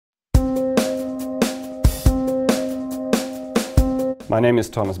My name is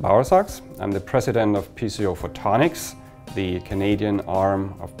Thomas Bauersachs. I'm the president of PCO Photonics, the Canadian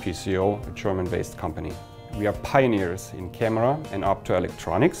arm of PCO, a German-based company. We are pioneers in camera and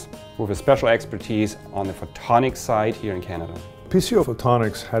optoelectronics with a special expertise on the photonics side here in Canada. PCO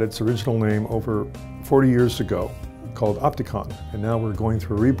Photonics had its original name over 40 years ago, called Opticon, and now we're going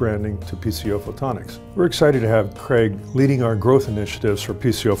through rebranding to PCO Photonics. We're excited to have Craig leading our growth initiatives for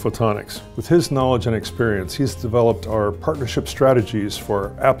PCO Photonics. With his knowledge and experience, he's developed our partnership strategies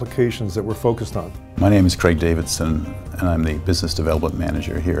for applications that we're focused on. My name is Craig Davidson, and I'm the Business Development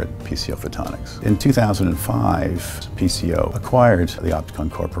Manager here at PCO Photonics. In 2005, PCO acquired the Opticon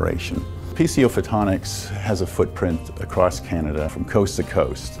Corporation. PCO Photonics has a footprint across Canada from coast to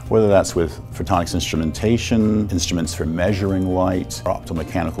coast, whether that's with photonics instrumentation, instruments for measuring light, or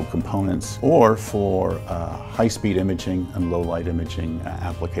optomechanical components, or for high-speed imaging and low-light imaging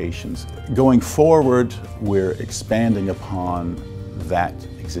applications. Going forward, we're expanding upon that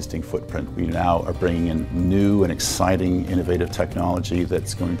existing footprint. We now are bringing in new and exciting innovative technology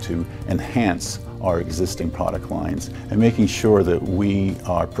that's going to enhance our existing product lines and making sure that we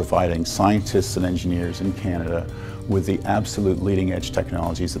are providing scientists and engineers in Canada with the absolute leading edge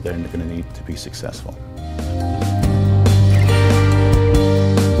technologies that they're going to need to be successful.